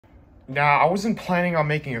Now, I wasn't planning on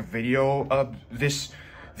making a video this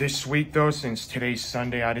week though, since today's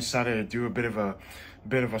Sunday. I decided to do a bit of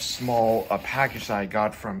a small package that I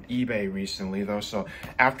got from eBay recently though. So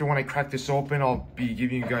after when I crack this open, I'll be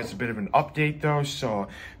giving you guys a bit of an update though. So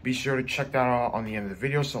be sure to check that out on the end of the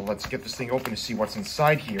video. So let's get this thing open to see what's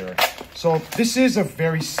inside here. So this is a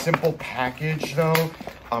very simple package though.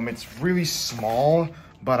 It's really small,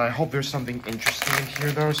 but I hope there's something interesting in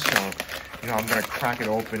here though. So, you know, I'm gonna crack it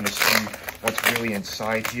open to see what's really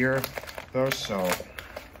inside here though. So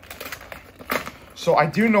I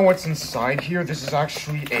do know what's inside here. This is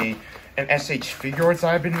actually an SH figure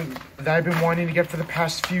that I've been wanting to get for the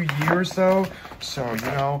past few years though. So, you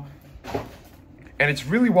know, and it's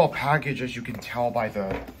really well packaged, as you can tell by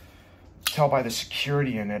the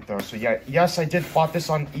security in it though. So yeah, yes, I did bought this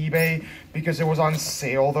on eBay because it was on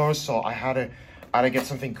sale though. So I had to get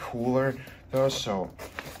something cooler though. So,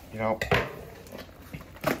 you know,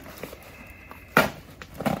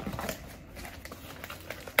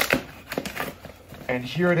 and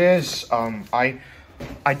here it is. I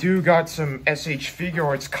do got some SH figure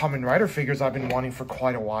arts Kamen Rider figures I've been wanting for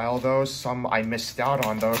quite a while though. Some I missed out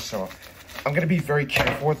on though, so I'm gonna be very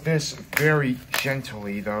careful with this, very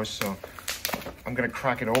gently though. So I'm gonna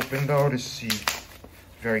crack it open though to see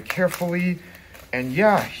very carefully. And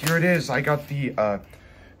yeah, here it is. I got the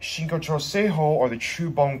Shinkocho Seiho, or the True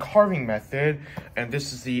Bone Carving Method, and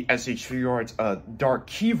this is the SH Figure Arts Dark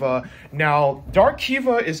Kiva. Now, Dark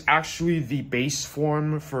Kiva is actually the base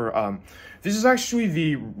form for, this is actually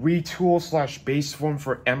the retool / base form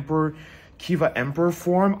for Emperor, Kiva Emperor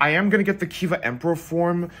form. I am gonna get the Kiva Emperor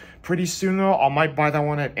form pretty soon though. I might buy that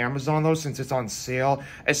one at Amazon though, since it's on sale,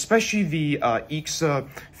 especially the Ixa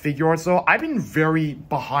figure arts though. I've been very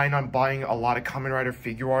behind on buying a lot of Kamen Rider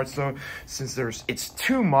figure arts though, since it's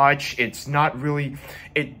too much. It's not really,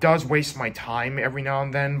 it does waste my time every now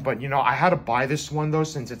and then, but you know, I had to buy this one though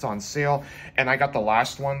since it's on sale, and I got the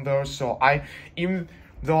last one though. So even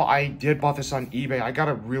though I did bought this on eBay, I got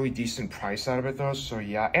a really decent price out of it though. So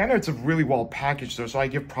yeah, and it's a really well packaged though. So I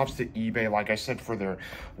give props to eBay, like I said, for their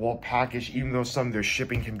well packaged, even though some of their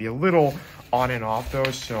shipping can be a little on and off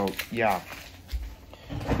though. So yeah,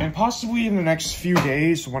 and possibly in the next few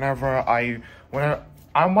days, whenever I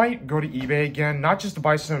might go to eBay again, not just to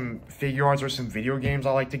buy some figure arts or some video games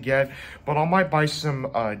I like to get, but I might buy some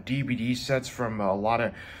DVD sets from a lot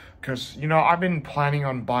of, because, you know, I've been planning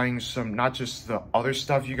on buying some, not just the other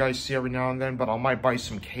stuff you guys see every now and then, but I might buy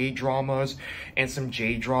some K-dramas and some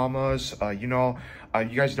J-dramas. You know,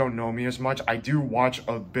 you guys don't know me as much. I do watch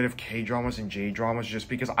a bit of K-dramas and J-dramas just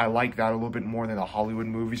because I like that a little bit more than the Hollywood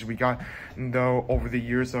movies we got, though, over the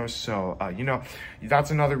years, though. So, you know,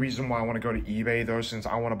 that's another reason why I want to go to eBay, though, since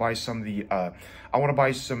I want to buy some of the, I want to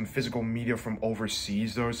buy some physical media from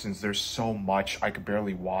overseas, though, since there's so much I could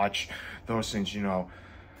barely watch, though, since, you know.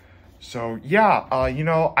 So yeah, you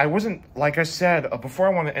know, I wasn't, like I said, before I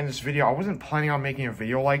want to end this video, I wasn't planning on making a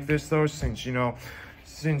video like this though, since you know,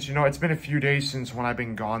 it's been a few days since when I've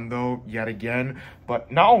been gone though, yet again.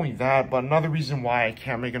 But not only that, but another reason why I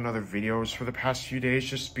can't make another videos for the past few days,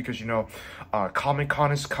 just because, you know,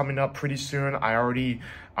 Comic-Con is coming up pretty soon. I already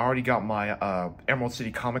got my Emerald City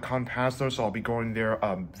Comic-Con pass though, so I'll be going there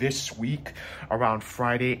this week around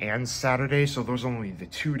Friday and Saturday. So those are only the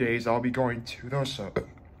 2 days I'll be going to though, so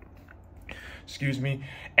excuse me.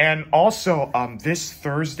 And also, this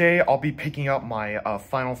Thursday, I'll be picking up my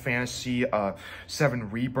Final Fantasy VII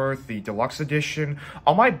Rebirth, the deluxe edition.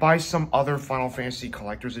 I might buy some other Final Fantasy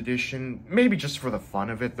collector's edition, maybe just for the fun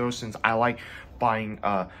of it, though, since I like buying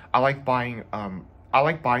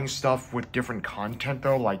stuff with different content,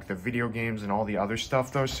 though, like the video games and all the other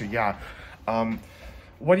stuff, though. So yeah,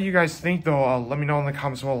 what do you guys think though? Let me know in the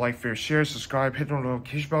comments below. Like, favorite, share, subscribe, hit the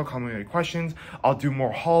notification bell, comment any questions. I'll do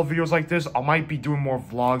more haul videos like this. I might be doing more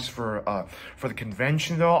vlogs for the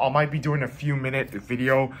convention though. I might be doing a few minute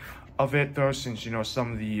video of it though, since you know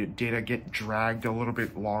some of the data get dragged a little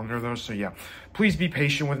bit longer though. So yeah, please be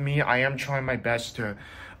patient with me. I am trying my best to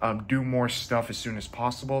do more stuff as soon as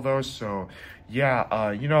possible though. So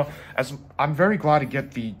yeah, you know, as I'm very glad to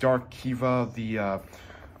get the Dark Kiva,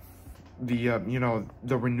 you know,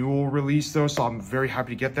 the renewal release though, so I'm very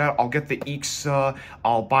happy to get that. I'll get the Ixa.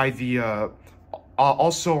 I'll buy the I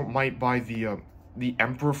also might buy the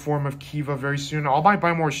Emperor form of Kiva very soon. I might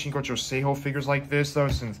buy more Shinkocho Seiho figures like this though,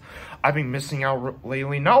 since I've been missing out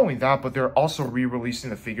lately. Not only that, but they're also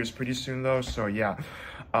re-releasing the figures pretty soon though. So yeah,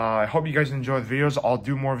 I hope you guys enjoy the videos. I'll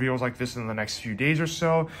do more videos like this in the next few days or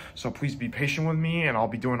so. So please be patient with me, and I'll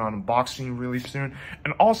be doing an unboxing really soon.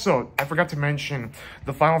 And also, I forgot to mention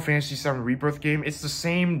the Final Fantasy VII Rebirth game. It's the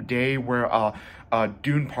same day where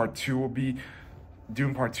Dune Part 2 will be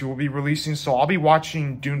Dune Part 2 will be releasing. So I'll be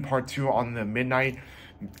watching Dune Part 2 on a midnight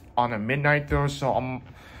though.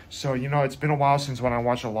 So you know, it's been a while since when I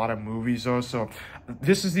watched a lot of movies though. So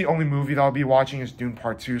this is the only movie that I'll be watching is Dune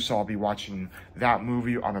Part 2. So I'll be watching that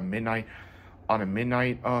movie on a midnight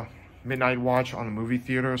watch on the movie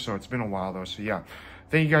theater. So it's been a while though. So yeah,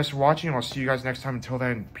 thank you guys for watching. I'll see you guys next time. Until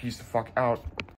then, peace the fuck out.